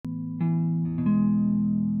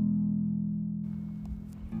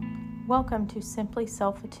Welcome to Simply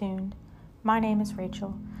Self-Attuned. My name is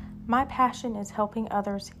Rachel. My passion is helping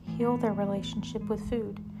others heal their relationship with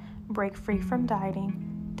food, break free from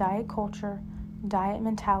dieting, diet culture, diet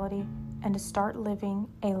mentality, and to start living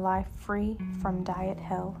a life free from diet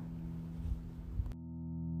hell.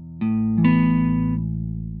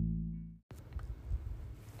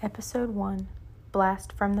 Episode 1,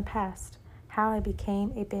 Blast from the Past, How I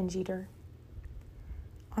Became a Binge Eater.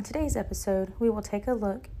 On today's episode, we will take a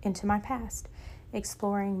look into my past,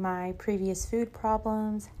 exploring my previous food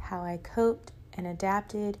problems, how I coped and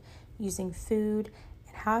adapted using food,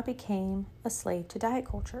 and how I became a slave to diet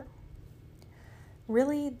culture.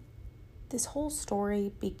 Really, this whole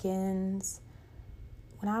story begins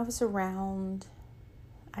when I was around,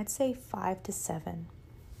 I'd say 5 to 7.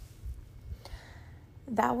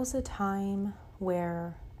 That was a time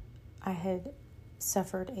where I had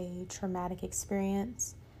suffered a traumatic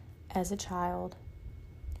experience as a child.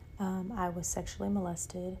 I was sexually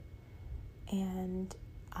molested, and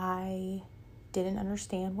I didn't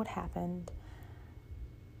understand what happened,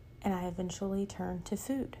 and I eventually turned to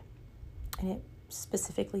food, and it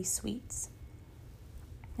specifically sweets.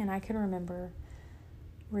 And I can remember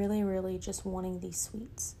really just wanting these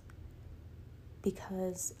sweets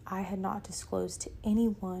because I had not disclosed to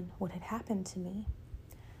anyone what had happened to me.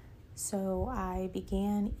 So I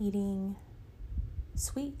began eating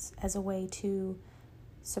sweets as a way to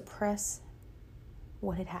suppress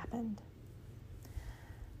what had happened.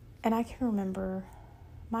 And I can remember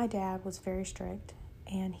my dad was very strict,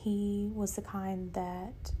 and he was the kind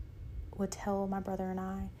that would tell my brother and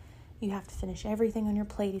I, you have to finish everything on your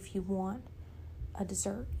plate if you want a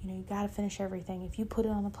dessert. You got to finish everything. If you put it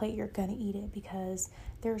on the plate, you're going to eat it, because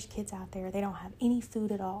there's kids out there, they don't have any food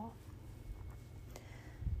at all.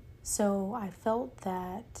 So I felt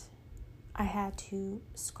that I had to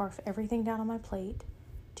scarf everything down on my plate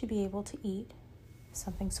to be able to eat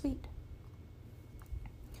something sweet.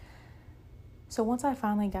 So once I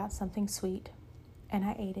finally got something sweet and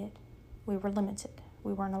I ate it, we were limited.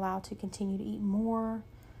 We weren't allowed to continue to eat more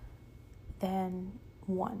than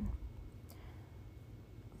one.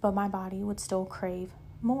 But my body would still crave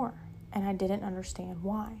more, and I didn't understand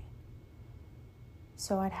why.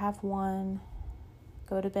 So I'd have one,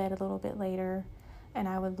 go to bed a little bit later, and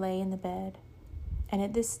I would lay in the bed. And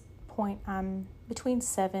at this point, I'm between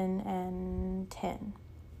 7 and 10.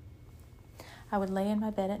 I would lay in my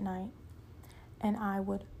bed at night, and I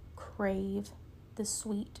would crave the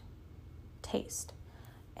sweet taste.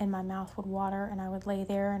 And my mouth would water, and I would lay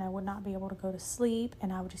there, and I would not be able to go to sleep.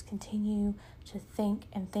 And I would just continue to think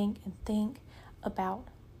about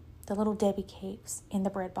the little Debbie cakes in the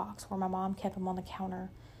bread box where my mom kept them on the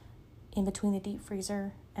counter in between the deep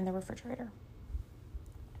freezer and the refrigerator.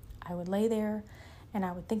 I would lay there and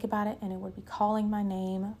I would think about it, and it would be calling my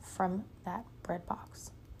name from that bread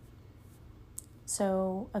box.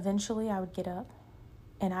 So eventually I would get up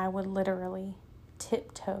and I would literally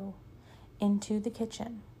tiptoe into the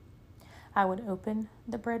kitchen. I would open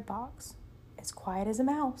the bread box as quiet as a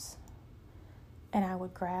mouse, and I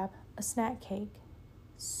would grab a snack cake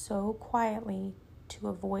so quietly to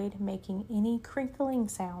avoid making any crinkling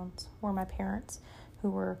sounds where my parents,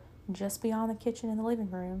 who were just beyond the kitchen in the living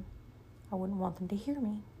room, I wouldn't want them to hear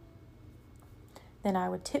me. Then I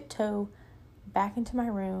would tiptoe back into my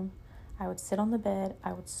room. I would sit on the bed.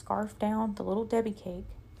 I would scarf down the little Debbie cake,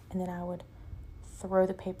 and then I would throw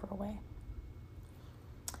the paper away.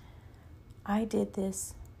 I did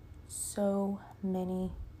this so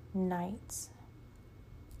many nights.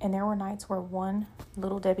 And there were nights where one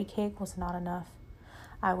little Debbie cake was not enough.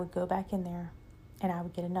 I would go back in there, and I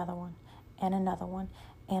would get another one, and another one,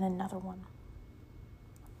 and another one.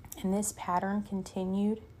 And this pattern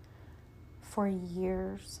continued for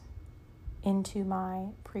years into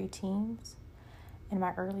my preteens and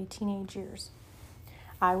my early teenage years.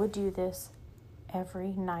 I would do this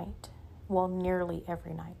every night, well, nearly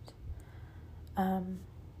every night.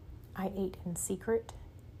 I ate in secret.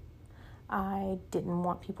 I didn't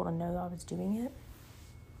want people to know I was doing it.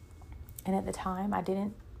 And at the time, I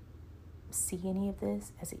didn't see any of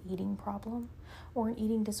this as an eating problem or an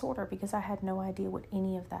eating disorder, because I had no idea what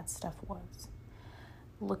any of that stuff was.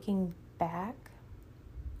 Looking back,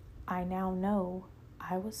 I now know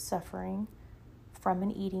I was suffering from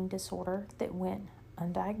an eating disorder that went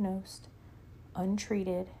undiagnosed,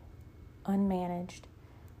 untreated, unmanaged,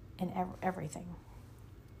 and everything.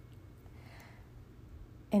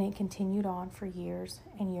 And it continued on for years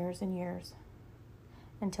and years and years,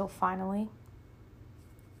 until finally,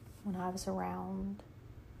 when I was around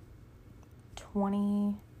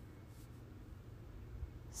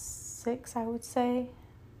 26, I would say,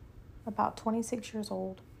 about 26 years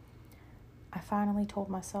old, I finally told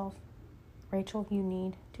myself, Rachel, you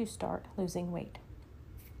need to start losing weight.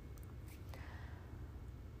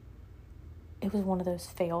 It was one of those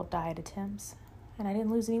failed diet attempts, and I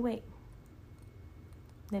didn't lose any weight.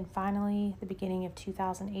 Then finally, the beginning of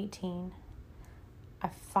 2018, I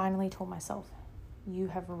finally told myself, you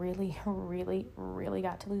have really, really, really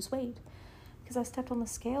got to lose weight. Because I stepped on the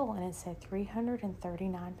scale and it said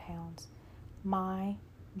 339 pounds. My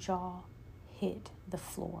jaw hit the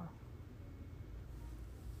floor.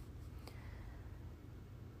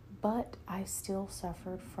 But I still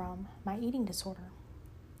suffered from my eating disorder.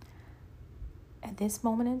 At this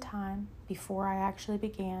moment in time, before I actually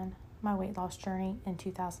began my weight loss journey in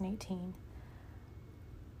 2018,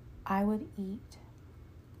 I would eat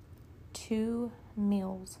 2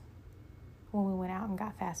 meals when we went out and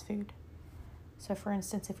got fast food. So for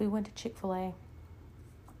instance, if we went to Chick-fil-A,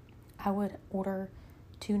 I would order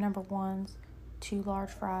 2 number ones, 2 large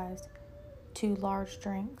fries, 2 large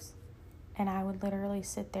drinks, and I would literally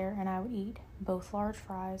sit there and I would eat both large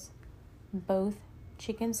fries, both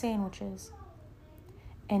chicken sandwiches,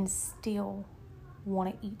 and still want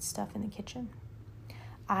to eat stuff in the kitchen.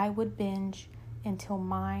 I would binge until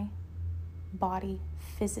my body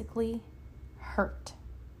physically hurt,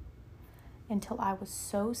 until I was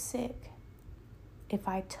so sick, if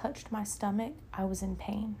I touched my stomach, I was in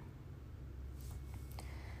pain.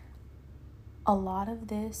 A lot of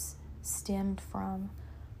this stemmed from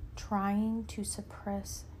trying to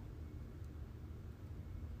suppress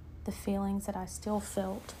the feelings that I still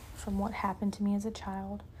felt from what happened to me as a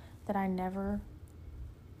child that I never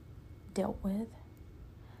dealt with,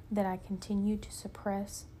 that I continued to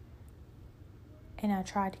suppress, and I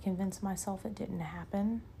tried to convince myself it didn't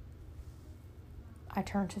happen. I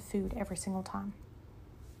turned to food every single time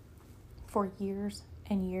for years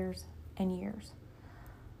and years and years.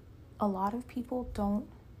 A lot of people don't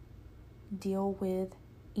deal with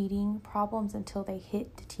eating problems until they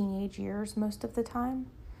hit the teenage years most of the time.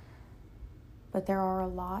 But there are a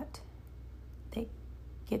lot that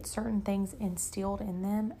get certain things instilled in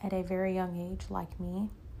them at a very young age, like me,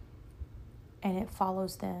 and it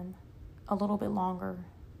follows them a little bit longer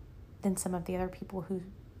than some of the other people who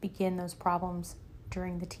begin those problems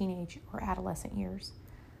during the teenage or adolescent years.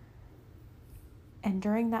 And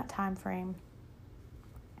during that time frame,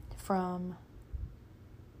 from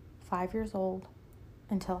 5 years old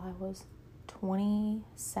until I was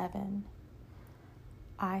 27,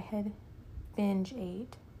 I had binge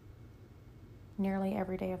ate nearly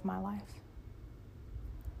every day of my life.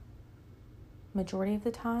 Majority of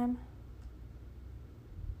the time,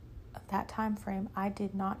 of that time frame, I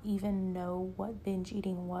did not even know what binge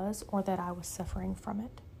eating was or that I was suffering from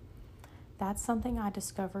it. That's something I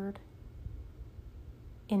discovered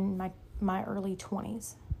in my early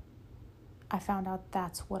 20s. I found out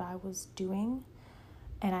that's what I was doing,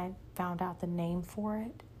 and I found out the name for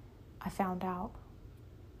it. I found out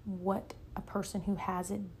what a person who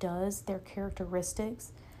has it does, their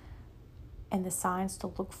characteristics, and the signs to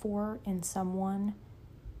look for in someone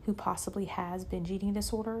who possibly has binge eating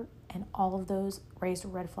disorder, and all of those raised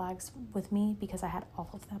red flags with me because I had all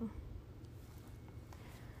of them.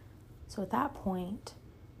 So at that point,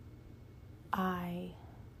 I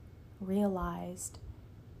realized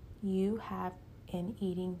you have an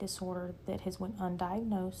eating disorder that has went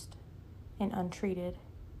undiagnosed and untreated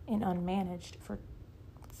and unmanaged for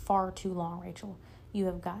far too long, Rachel. You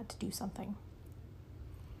have got to do something.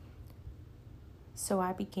 So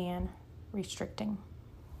I began restricting.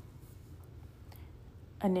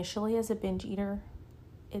 Initially, as a binge eater,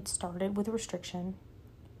 it started with restriction.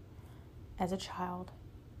 As a child,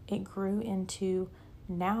 it grew into,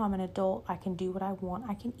 now I'm an adult, I can do what I want,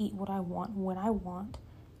 I can eat what I want when I want,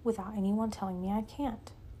 without anyone telling me I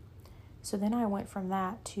can't. So then I went from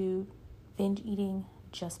that to binge eating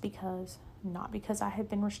just because, not because I had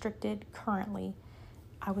been restricted currently.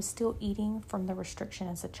 I was still eating from the restriction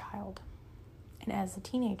as a child and as a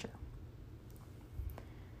teenager.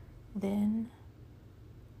 Then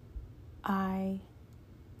I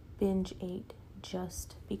binge ate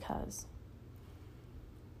just because.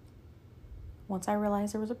 Once I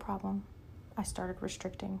realized there was a problem, I started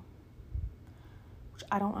restricting.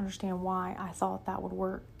 I don't understand why I thought that would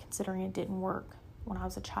work, considering it didn't work when I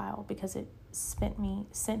was a child, because it sent me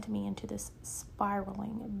into this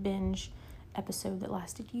spiraling binge episode that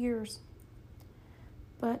lasted years.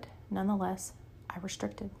 But nonetheless, I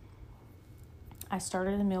restricted. I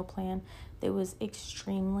started a meal plan that was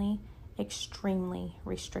extremely, extremely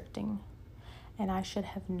restricting, and I should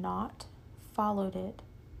have not followed it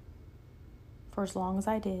for as long as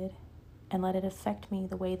I did and let it affect me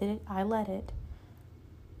the way that I let it,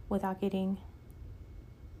 without getting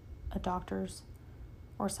a doctor's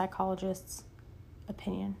or psychologist's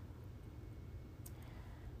opinion.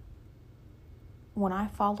 When I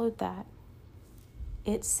followed that,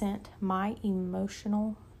 it sent my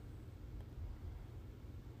emotional,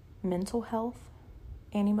 mental health,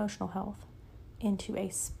 and emotional health into a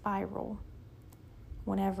spiral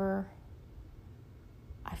whenever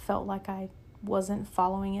I felt like I wasn't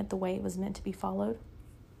following it the way it was meant to be followed.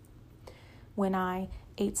 When I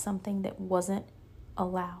ate something that wasn't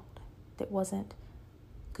allowed, that wasn't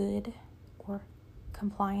good or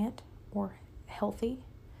compliant or healthy.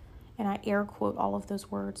 And I air quote all of those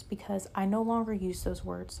words because I no longer use those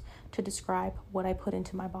words to describe what I put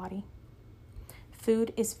into my body.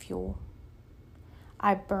 Food is fuel.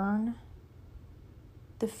 I burn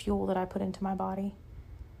the fuel that I put into my body.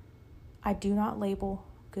 I do not label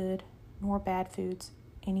good nor bad foods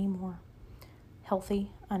anymore.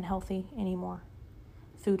 Healthy, unhealthy anymore.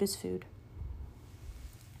 Food is food.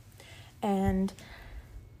 And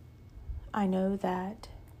I know that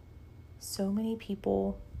so many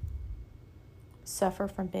people suffer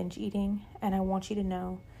from binge eating, and I want you to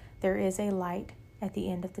know there is a light at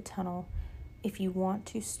the end of the tunnel if you want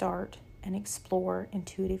to start and explore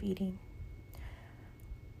intuitive eating.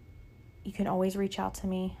 You can always reach out to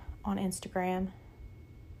me on Instagram.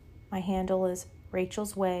 My handle is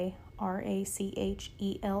Rachel's Way, RACHELSWEIGH.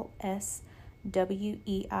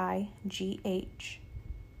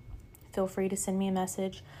 Feel free to send me a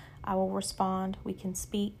message. I will respond. We can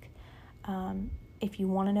speak. If you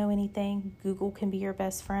want to know anything, Google can be your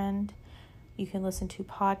best friend. You can listen to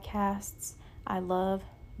podcasts. I love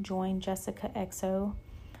Join Jessica XO.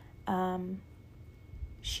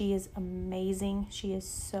 She is amazing. She is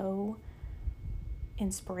so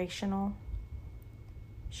inspirational.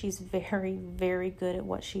 She's very, very good at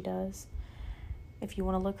what she does. If you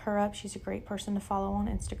want to look her up, she's a great person to follow on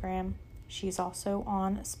Instagram. She's also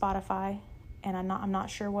on Spotify, and I'm not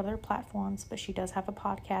sure what other platforms, but she does have a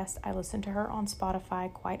podcast. I listen to her on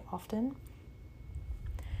Spotify quite often.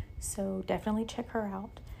 So definitely check her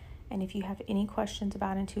out. And if you have any questions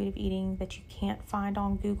about intuitive eating that you can't find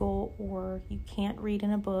on Google or you can't read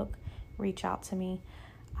in a book, reach out to me.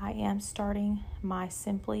 I am starting my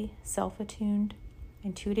Simply Self-Attuned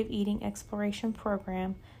Intuitive Eating Exploration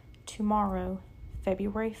Program tomorrow,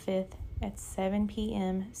 February 5th at 7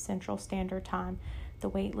 p.m. Central Standard Time. The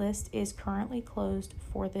wait list is currently closed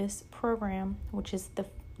for this program, which is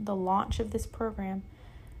the launch of this program.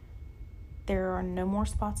 There are no more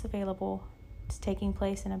spots available. It's taking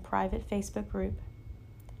place in a private Facebook group.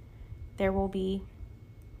 There will be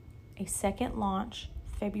a second launch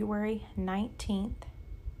February 19th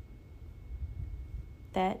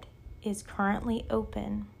that is currently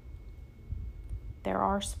open. There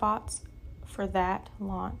are spots for that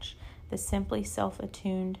launch. The Simply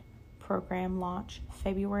Self-Attuned program launch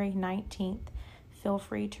February 19th. Feel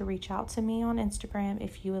free to reach out to me on Instagram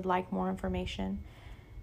if you would like more information.